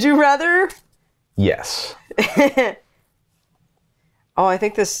 Would you rather? Yes. Oh, I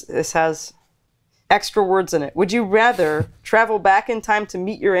think this has extra words in it. Would you rather travel back in time to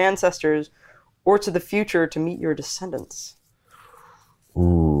meet your ancestors or to the future to meet your descendants?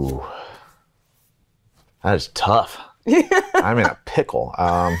 Ooh. That is tough. I'm in a pickle.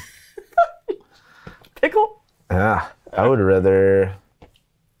 Pickle? Yeah. I would rather...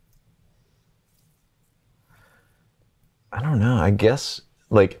 I don't know. I guess,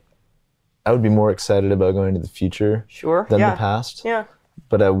 like, I would be more excited about going to the future than the past. Yeah.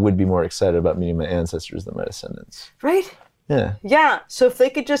 But I would be more excited about meeting my ancestors than my descendants. Right? Yeah. Yeah. So if they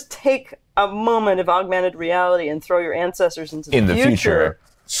could just take a moment of augmented reality and throw your ancestors into the future.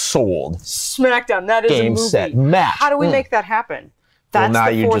 Sold. Smackdown. That is Game, a movie. set, match. How do we make that happen? That's now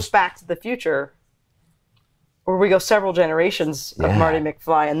the you Force just- Back to the Future. Where we go several generations of Yeah. Marty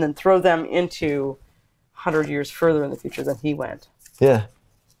McFly and then throw them into 100 years further in the future than he went. Yeah.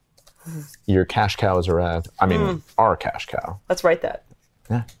 Your cash cow has arrived. I mean, our cash cow. Let's write that.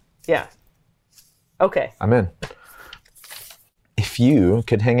 Yeah. Yeah. Okay. I'm in. If you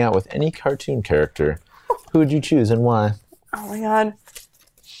could hang out with any cartoon character, who would you choose and why? Oh my god.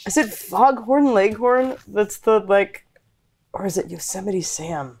 Is it Foghorn Leghorn? That's the like, or is it Yosemite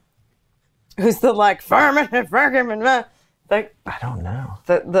Sam? Who's the like farmer like I don't know.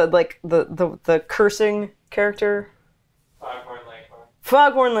 the cursing character? Foghorn Leghorn.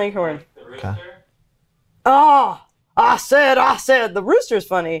 Foghorn Leghorn. The rooster. Oh, I said the rooster's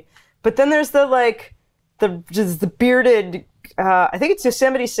funny, but then there's the bearded. I think it's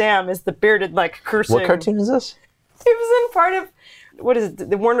Yosemite Sam is the bearded like cursing. What cartoon is this? He was in part of what is it?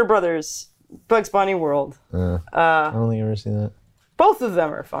 The Warner Brothers Bugs Bunny World. I don't think I've ever seen that. Both of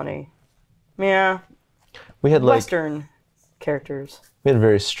them are funny. Yeah, We had like Western characters. we had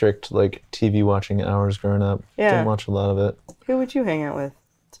very strict like TV watching hours growing up. Yeah. Didn't watch a lot of it. Who would you hang out with?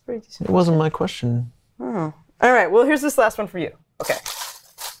 It's pretty decent. It wasn't my question. Oh. All right. Well, here's this last one for you. Okay.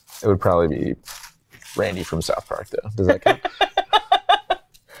 It would probably be Randy from South Park, though. Does that count?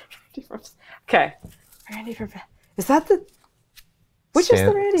 Okay. Randy from. Is that the? Which is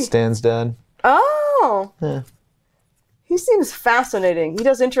the Randy? Stan's dad. Oh. Yeah. He seems fascinating. He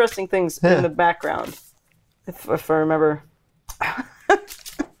does interesting things Yeah. in the background. If I remember. I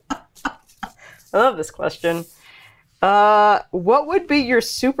love this question. What would be your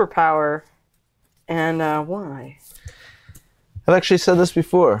superpower and why? I've actually said this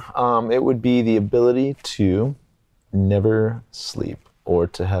before. It would be the ability to never sleep or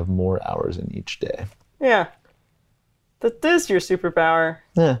to have more hours in each day. Yeah. That is your superpower.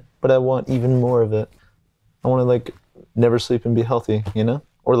 Yeah, but I want even more of it. I want to like never sleep and be healthy, you know?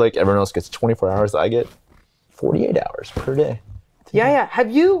 Or like everyone else gets 24 hours, I get 48 hours per day. Yeah.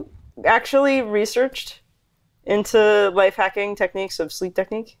 Have you actually researched into life hacking techniques of sleep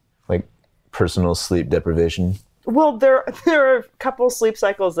technique? Like personal sleep deprivation. Well, there are a couple sleep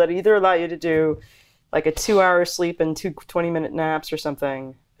cycles that either allow you to do like a 2-hour sleep and 2 20-minute naps or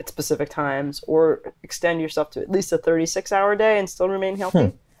something at specific times, or extend yourself to at least a 36-hour day and still remain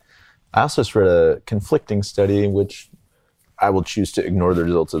healthy. I also just read a conflicting study, which I will choose to ignore the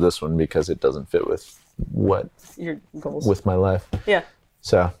results of this one because it doesn't fit with Your goals. with my life. Yeah.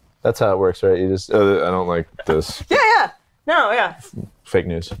 So that's how it works, right? You just, I don't like this. Yeah. No, yeah. Fake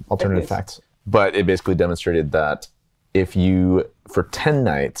news, alternative news. facts. But it basically demonstrated that if you, for 10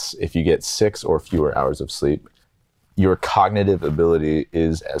 nights, if you get 6 or fewer hours of sleep, your cognitive ability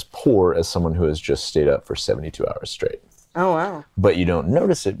is as poor as someone who has just stayed up for 72 hours straight. Oh, wow. But you don't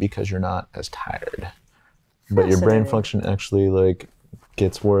notice it because you're not as tired. But your brain Fascinating. function actually like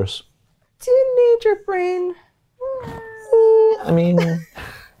gets worse. Do you need your brain? I mean,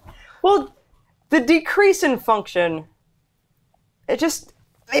 Well, the decrease in function,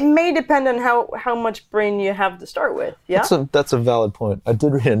 it may depend on how much brain you have to start with. Yeah? that's a valid point. I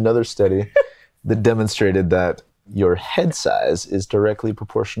did read another study that demonstrated that your head size is directly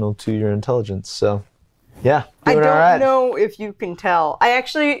proportional to your intelligence. So, yeah, I doing don't all right. know if you can tell. I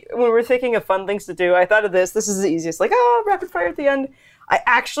actually, when we were thinking of fun things to do, I thought of this. This is the easiest. Like, rapid fire at the end. I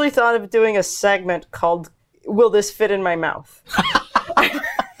actually thought of doing a segment called "Will This Fit in My Mouth?" I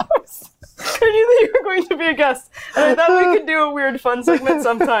knew that you were going to be a guest, and I thought we could do a weird fun segment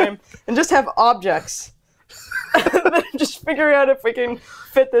sometime and just have objects. And then just figure out if we can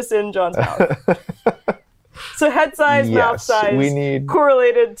fit this in John's mouth. So head size, mouth Yes, size, we need-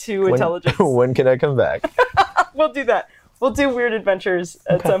 correlated to When- intelligence. When can I come back? We'll do that. We'll do weird adventures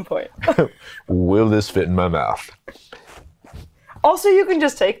at some point. Will this fit in my mouth? Also, you can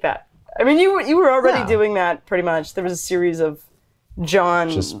just take that. I mean, you were already Yeah. doing that pretty much. There was a series of John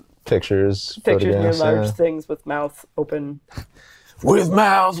Just pictures near photographs, large yeah. things with mouth open. With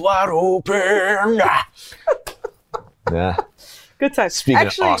mouth wide open. Yeah. Good times. Speaking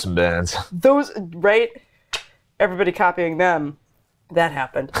Actually, of awesome bands. those, right? Everybody copying them. That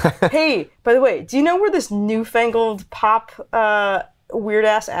happened. Hey, by the way, do you know where this newfangled pop weird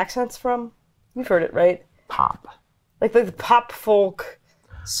ass accent's from? You've heard it, right? Pop. Like the pop folk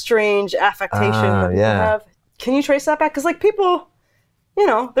strange affectation that people yeah. have. Can you trace that back? Because like people, you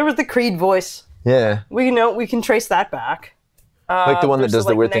know, there was the Creed voice. Yeah. We know we can trace that back. Like the one that there's does the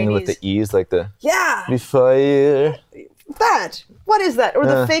like weird thing with 90s. the E's, like the Yeah, fire. that. What is that? Or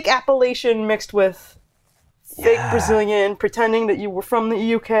the fake Appalachian mixed with fake Yeah. Brazilian, pretending that you were from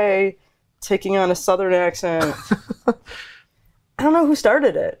the UK, taking on a Southern accent. I don't know who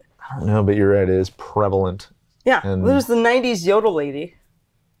started it. I don't know, but you're right. It is prevalent. Yeah, And- there's the '90s Yodel Lady.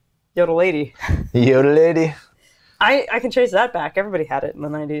 Yodel Lady. Yoda lady. I can trace that back. Everybody had it in the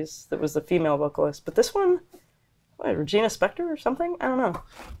 '90s. That was the female vocalist, but this one, what, Regina Spektor or something? I don't know.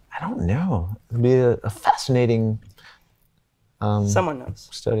 I don't know. It'd be a fascinating Someone knows.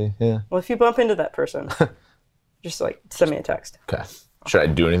 study. Yeah. Well, if you bump into that person, just like send me a text. Okay. Should I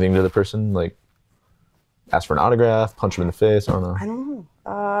do anything to the person? Like ask for an autograph, punch him in the face? I don't know. I don't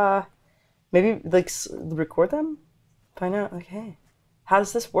know. Maybe like record them, find out like, hey, how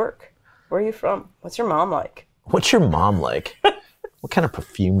does this work? Where are you from? What's your mom like? What's your mom like? What kind of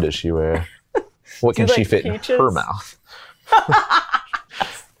perfume does she wear? What can you she like fit in peaches? her mouth?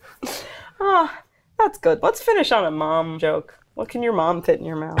 That's good. Let's finish on a mom joke. What can your mom fit in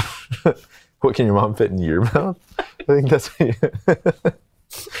your mouth? What can your mom fit in your mouth? I think that's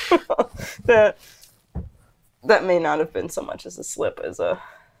That may not have been so much as a slip as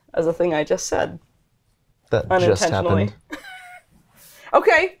a thing I just said that just unintentionally. happened.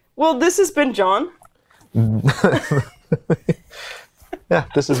 Okay. Well, this has been John. Yeah,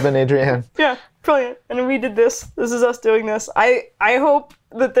 this has been Adrienne. Yeah, brilliant. And we did this. This is us doing this. I hope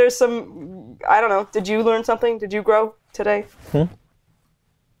that there's some, I don't know, did you learn something? Did you grow today?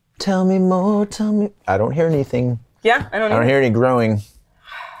 Tell me more, tell me. I don't hear anything. Yeah, I don't I know. don't hear any growing.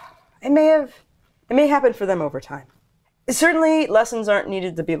 It may happen for them over time. Certainly, lessons aren't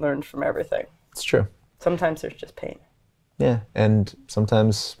needed to be learned from everything. It's true. Sometimes there's just pain. Yeah, and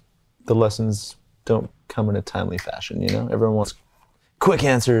sometimes the lessons don't come in a timely fashion, you know? Everyone wants quick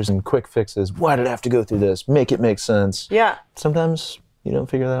answers and quick fixes. Why did I have to go through this? Make it make sense. Yeah, Sometimes you don't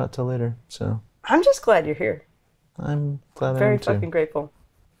figure that out till later, so I'm just glad you're here. I'm glad I Very am too. fucking grateful.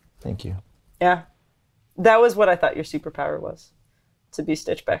 Thank you. Yeah. That was what I thought your superpower was. To be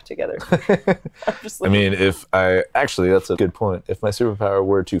stitched back together. I'm just I mean, that's a good point. If my superpower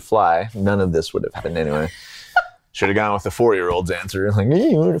were to fly, none of this would have happened anyway. Should have gone with the 4-year-old's answer. Like,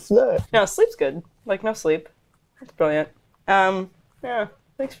 you want to fly. no, sleep's good. Like, no sleep. That's brilliant. Yeah,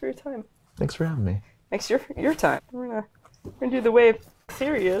 thanks for your time. Thanks for having me. Thanks your time. We're gonna do the wave.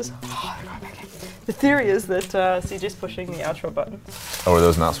 The theory is that CJ's pushing the outro button. Oh, were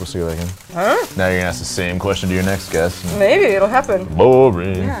those not supposed to go back in? Huh? Now you're going to ask the same question to your next guest. Maybe it'll happen.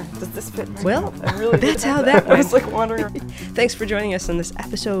 Boring. Yeah. Does this fit? Well, I really did that's have how that I was went. like wondering. Thanks for joining us on this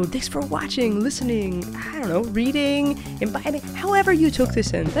episode. Thanks for watching, listening, I don't know, reading, imbibing, however you took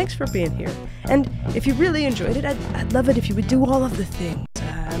this in. Thanks for being here. And if you really enjoyed it, I'd love it if you would do all of the things.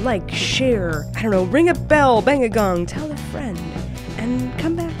 Like, share, I don't know, ring a bell, bang a gong, tell a friend, and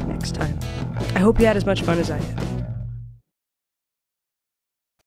come back next time. I hope you had as much fun as I had.